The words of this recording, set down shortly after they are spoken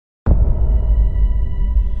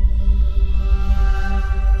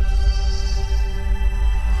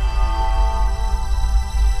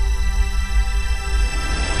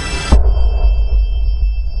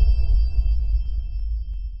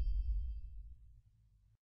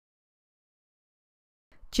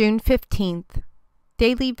June 15th,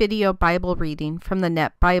 Daily Video Bible Reading from the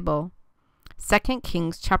Net Bible, 2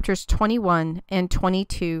 Kings chapters 21 and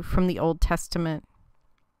 22 from the Old Testament.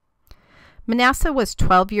 Manasseh was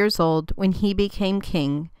 12 years old when he became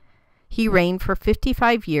king. He reigned for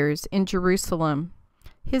 55 years in Jerusalem.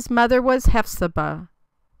 His mother was Hephzibah.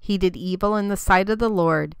 He did evil in the sight of the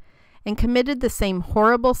Lord and committed the same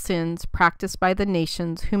horrible sins practiced by the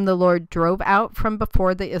nations whom the Lord drove out from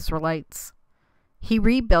before the Israelites. He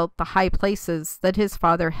rebuilt the high places that his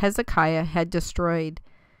father Hezekiah had destroyed.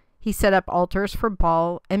 He set up altars for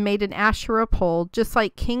Baal and made an Asherah pole just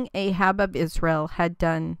like King Ahab of Israel had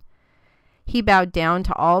done. He bowed down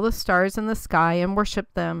to all the stars in the sky and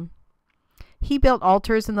worshipped them. He built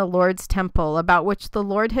altars in the Lord's temple, about which the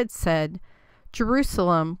Lord had said,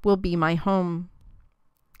 "Jerusalem will be my home."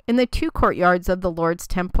 In the two courtyards of the Lord's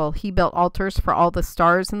temple he built altars for all the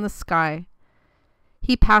stars in the sky.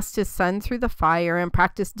 He passed his son through the fire and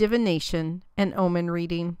practiced divination and omen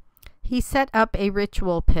reading. He set up a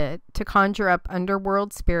ritual pit to conjure up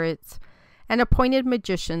underworld spirits and appointed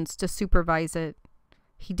magicians to supervise it.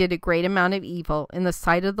 He did a great amount of evil in the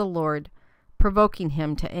sight of the Lord, provoking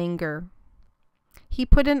him to anger. He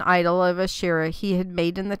put an idol of Asherah he had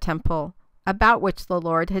made in the temple, about which the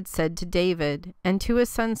Lord had said to David and to his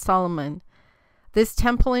son Solomon, "This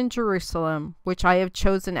temple in Jerusalem, which I have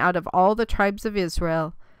chosen out of all the tribes of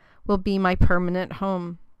Israel, will be my permanent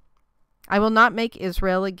home. I will not make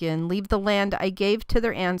Israel again leave the land I gave to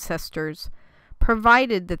their ancestors,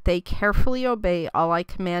 provided that they carefully obey all I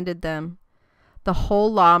commanded them, the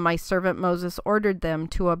whole law my servant Moses ordered them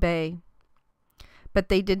to obey." But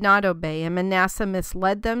they did not obey, and Manasseh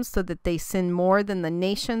misled them so that they sinned more than the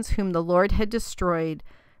nations whom the Lord had destroyed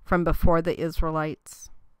from before the Israelites.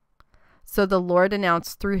 So the Lord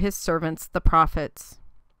announced through his servants, the prophets,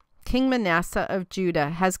 "King Manasseh of Judah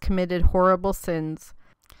has committed horrible sins.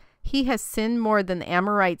 He has sinned more than the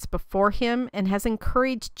Amorites before him and has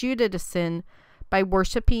encouraged Judah to sin by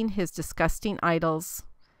worshiping his disgusting idols.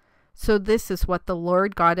 So this is what the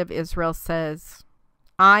Lord God of Israel says.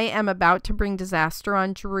 I am about to bring disaster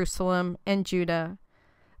on Jerusalem and Judah.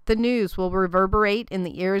 The news will reverberate in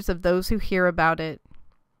the ears of those who hear about it.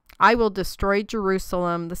 I will destroy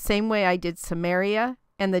Jerusalem the same way I did Samaria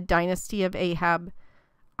and the dynasty of Ahab.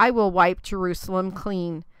 I will wipe Jerusalem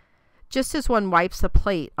clean, just as one wipes a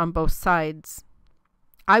plate on both sides.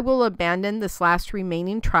 I will abandon this last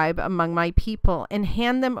remaining tribe among my people and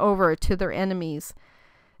hand them over to their enemies.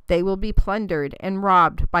 They will be plundered and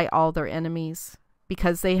robbed by all their enemies,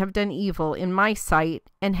 because they have done evil in my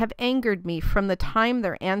sight and have angered me from the time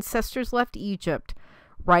their ancestors left Egypt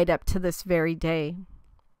right up to this very day."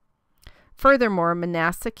 Furthermore,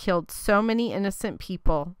 Manasseh killed so many innocent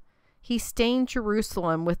people. He stained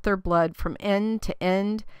Jerusalem with their blood from end to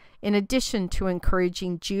end, in addition to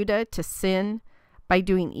encouraging Judah to sin by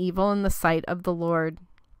doing evil in the sight of the Lord.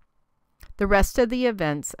 The rest of the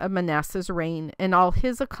events of Manasseh's reign and all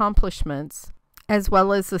his accomplishments, as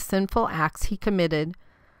well as the sinful acts he committed,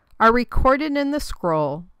 are recorded in the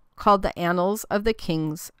scroll called the Annals of the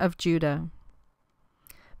Kings of Judah.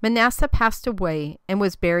 Manasseh passed away and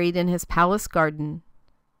was buried in his palace garden,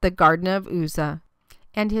 the garden of Uzzah,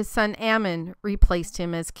 and his son Amon replaced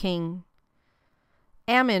him as king.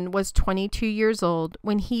 Amon was 22 years old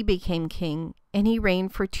when he became king, and he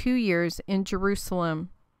reigned for 2 years in Jerusalem.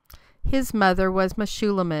 His mother was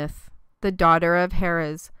Meshullemith, the daughter of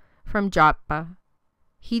Harez, from Jotbah.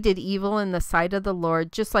 He did evil in the sight of the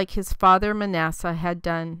Lord, just like his father Manasseh had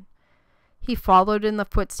done. He followed in the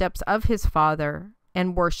footsteps of his father,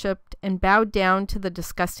 and worshipped and bowed down to the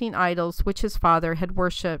disgusting idols which his father had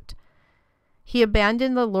worshipped. He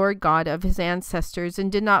abandoned the Lord God of his ancestors and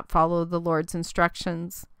did not follow the Lord's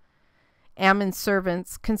instructions. Ammon's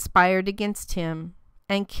servants conspired against him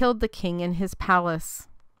and killed the king in his palace.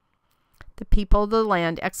 The people of the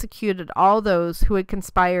land executed all those who had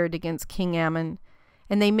conspired against King Ammon,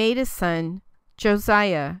 and they made his son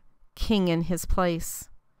Josiah king in his place.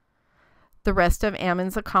 The rest of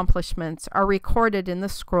Ammon's accomplishments are recorded in the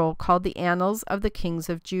scroll called the Annals of the Kings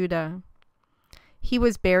of Judah. He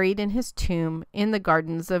was buried in his tomb in the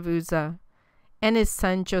gardens of Uzzah, and his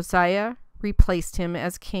son Josiah replaced him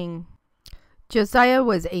as king. Josiah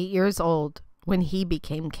was 8 years old when he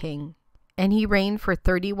became king, and he reigned for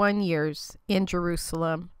 31 years in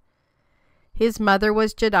Jerusalem. His mother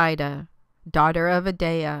was Jedidah, daughter of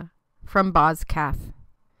Adaiah, from Bozkath.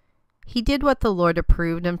 He did what the Lord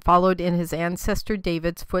approved and followed in his ancestor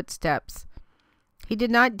David's footsteps. He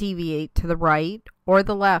did not deviate to the right or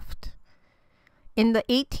the left. In the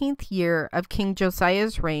 18th year of King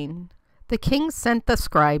Josiah's reign, the king sent the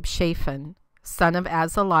scribe Shaphan, son of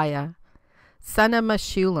Azaliah, son of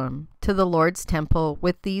Meshullam, to the Lord's temple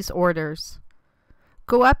with these orders.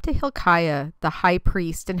 Go up to Hilkiah the high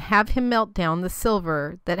priest and have him melt down the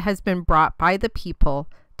silver that has been brought by the people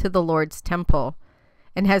to the Lord's temple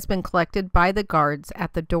and has been collected by the guards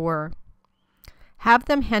at the door. Have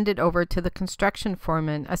them handed over to the construction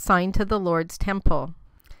foremen assigned to the Lord's temple.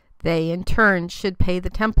 They, in turn, should pay the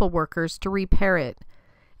temple workers to repair it,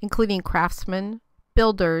 including craftsmen,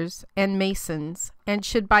 builders, and masons, and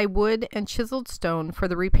should buy wood and chiseled stone for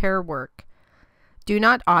the repair work. Do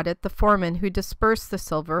not audit the foremen who disperse the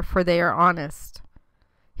silver, for they are honest.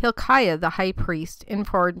 Hilkiah the high priest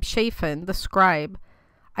informed Shaphan the scribe,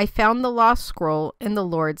 I found the lost scroll in the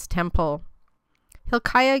Lord's temple.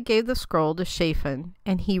 Hilkiah gave the scroll to Shaphan,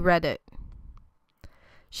 and he read it.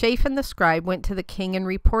 Shaphan the scribe went to the king and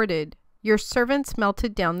reported, Your servants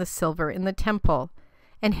melted down the silver in the temple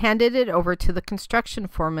and handed it over to the construction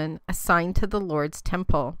foreman assigned to the Lord's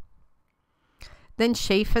temple. Then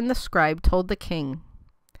Shaphan the scribe told the king,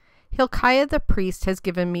 Hilkiah the priest has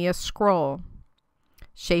given me a scroll.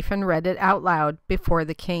 Shaphan read it out loud before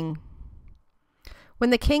the king.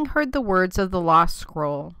 When the king heard the words of the lost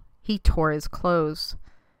scroll, he tore his clothes.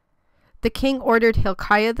 The king ordered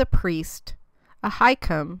Hilkiah the priest,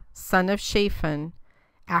 Ahikam, son of Shaphan,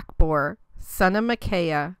 Achbor, son of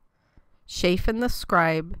Micaiah, Shaphan the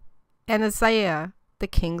scribe, and Isaiah, the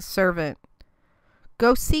king's servant,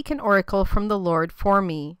 Go seek an oracle from the Lord for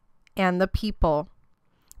me and the people,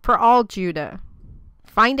 for all Judah.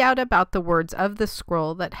 Find out about the words of the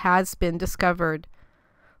scroll that has been discovered,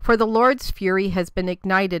 for the Lord's fury has been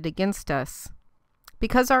ignited against us,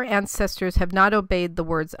 because our ancestors have not obeyed the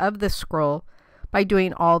words of this scroll by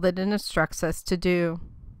doing all that it instructs us to do.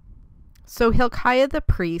 So Hilkiah the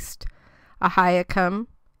priest, Ahikam,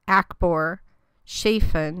 Achbor,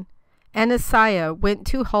 Shaphan, and Isaiah went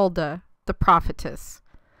to Huldah the prophetess,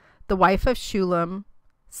 the wife of Shullam,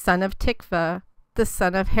 son of Tikvah, the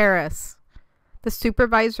son of Harris, the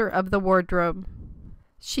supervisor of the wardrobe.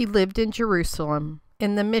 She lived in Jerusalem,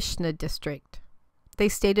 in the Mishnah district. They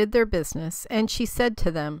stated their business, and she said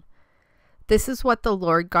to them, This is what the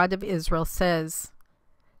Lord God of Israel says.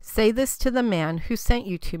 Say this to the man who sent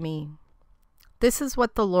you to me. This is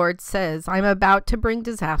what the Lord says. I am about to bring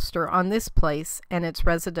disaster on this place and its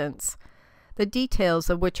residents, the details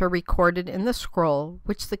of which are recorded in the scroll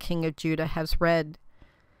which the king of Judah has read.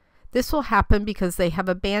 This will happen because they have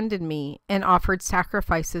abandoned me and offered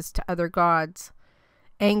sacrifices to other gods,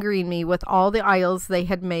 angering me with all the idols they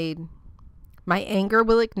had made. My anger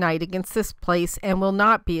will ignite against this place and will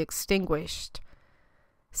not be extinguished.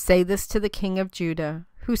 Say this to the king of Judah,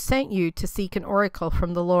 who sent you to seek an oracle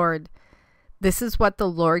from the Lord. This is what the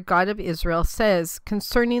Lord God of Israel says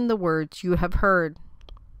concerning the words you have heard.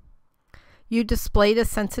 You displayed a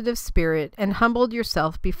sensitive spirit and humbled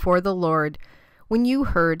yourself before the Lord when you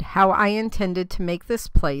heard how I intended to make this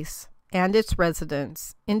place and its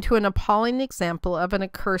residents into an appalling example of an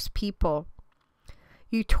accursed people.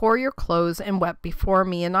 You tore your clothes and wept before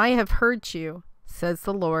me, and I have heard you, says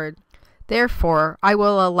the Lord. Therefore, I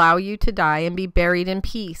will allow you to die and be buried in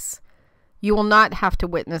peace. You will not have to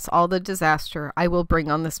witness all the disaster I will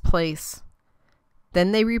bring on this place.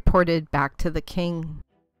 Then they reported back to the king.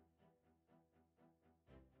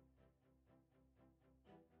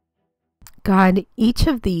 God, each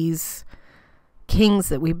of these kings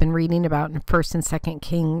that we've been reading about in 1st and 2nd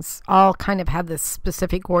Kings all kind of have this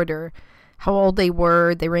specific order. How old they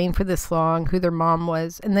were, they reigned for this long, who their mom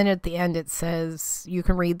was. And then at the end it says you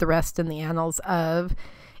can read the rest in the annals of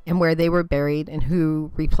and where they were buried and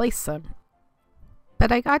who replaced them.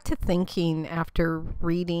 But I got to thinking after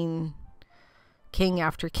reading king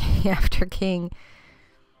after king after king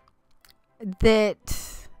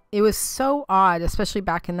that it was so odd, especially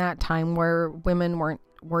back in that time where women weren't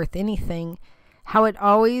worth anything, how it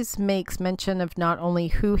always makes mention of not only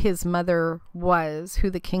who his mother was, who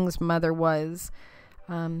the king's mother was,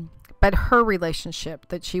 but her relationship,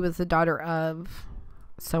 that she was the daughter of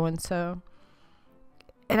so-and-so.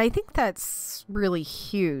 And I think that's really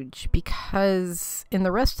huge because in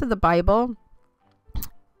the rest of the Bible,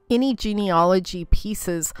 any genealogy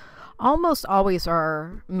pieces almost always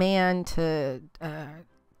are man to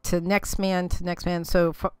next man to next man.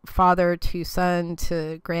 So father to son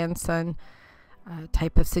to grandson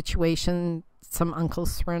type of situation. Some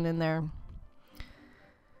uncles thrown in there.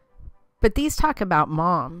 But these talk about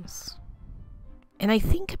moms. And I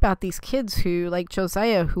think about these kids who, like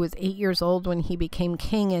Josiah, who was 8 years old when he became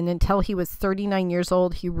king, and until he was 39 years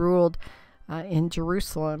old, he ruled in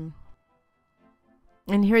Jerusalem.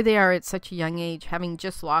 And here they are at such a young age, having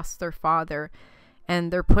just lost their father,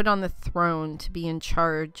 and they're put on the throne to be in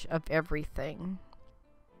charge of everything.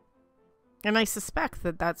 And I suspect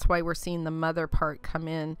that that's why we're seeing the mother part come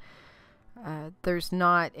in. There's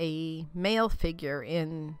not a male figure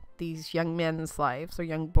in these young men's lives or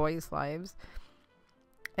young boys' lives.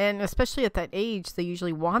 And especially at that age, they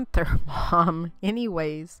usually want their mom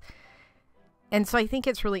anyways. And so I think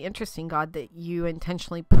it's really interesting, God, that you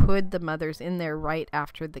intentionally put the mothers in there right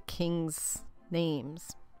after the king's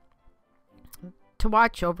names, to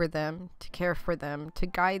watch over them, to care for them, to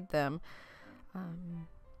guide them.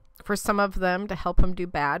 For some of them to help them do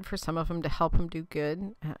bad, for some of them to help them do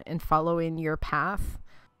good and follow in your path.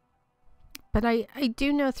 But I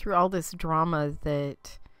do know through all this drama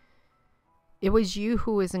that it was you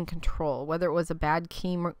who was in control, whether it was a bad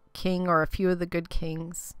king or a few of the good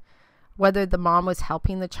kings, whether the mom was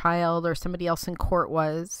helping the child or somebody else in court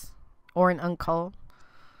was, or an uncle,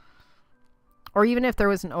 or even if there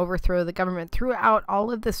was an overthrow of the government. Throughout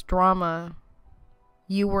all of this drama,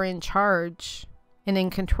 you were in charge and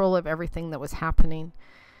in control of everything that was happening.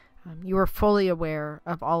 You were fully aware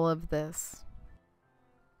of all of this.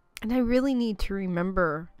 And I really need to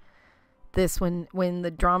remember this when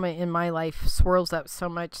the drama in my life swirls up so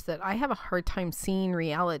much that I have a hard time seeing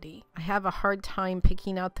reality. I have a hard time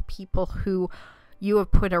picking out the people who you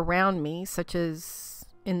have put around me, such as,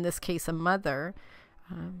 in this case, a mother.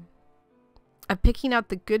 Of picking out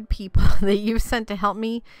the good people that you've sent to help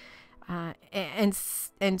me, and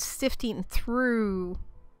sifting through,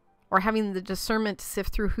 or having the discernment to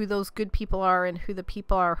sift through who those good people are and who the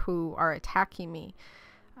people are who are attacking me.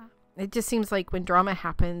 It just seems like when drama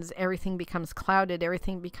happens, everything becomes clouded,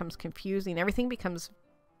 everything becomes confusing, everything becomes,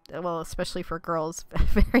 well, especially for girls,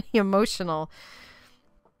 very emotional.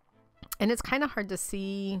 And it's kind of hard to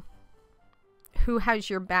see who has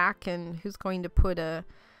your back and who's going to put a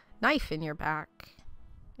knife in your back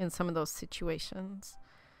in some of those situations.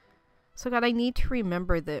 So God, I need to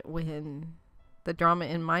remember that when the drama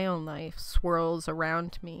in my own life swirls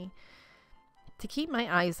around me, to keep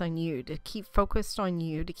my eyes on you, to keep focused on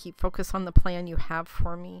you, to keep focused on the plan you have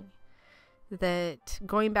for me. That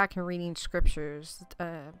going back and reading scriptures,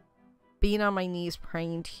 being on my knees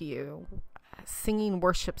praying to you, singing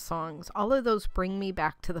worship songs, all of those bring me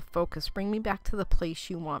back to the focus, bring me back to the place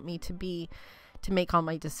you want me to be, to make all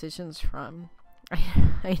my decisions from.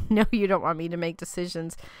 I know you don't want me to make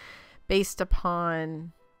decisions based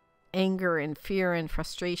upon anger and fear and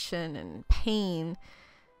frustration and pain.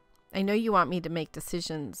 I know you want me to make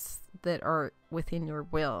decisions that are within your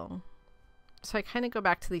will. So I kind of go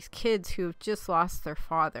back to these kids who have just lost their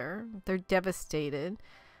father. They're devastated,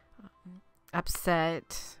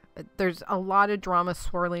 upset. There's a lot of drama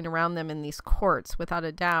swirling around them in these courts, without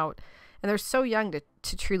a doubt. And they're so young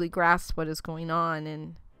to truly grasp what is going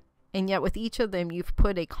on. And yet with each of them, you've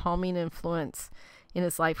put a calming influence in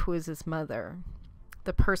his life, who is his mother.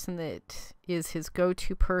 The person that is his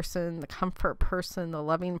go-to person, the comfort person, the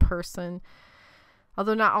loving person.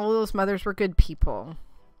 Although not all of those mothers were good people,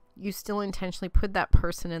 you still intentionally put that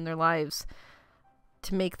person in their lives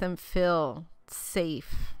to make them feel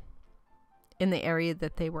safe in the area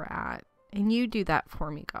that they were at. And you do that for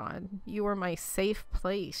me, God. You are my safe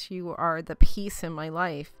place. You are the peace in my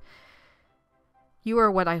life. You are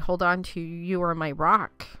what I hold on to. You are my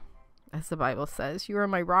rock, as the Bible says. You are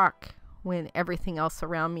my rock when everything else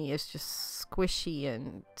around me is just squishy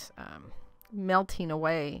and melting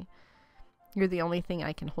away. You're the only thing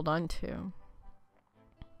I can hold on to.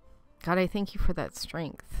 God, I thank you for that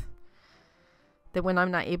strength. That when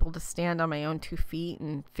I'm not able to stand on my own 2 feet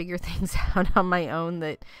and figure things out on my own,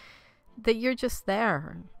 that you're just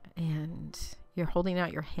there and you're holding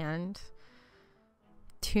out your hand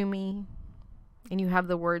to me, and you have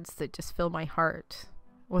the words that just fill my heart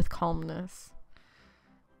with calmness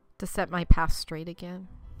to set my path straight again.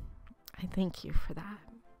 I thank you for that.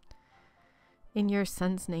 In your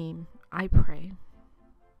Son's name, I pray.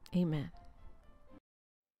 Amen.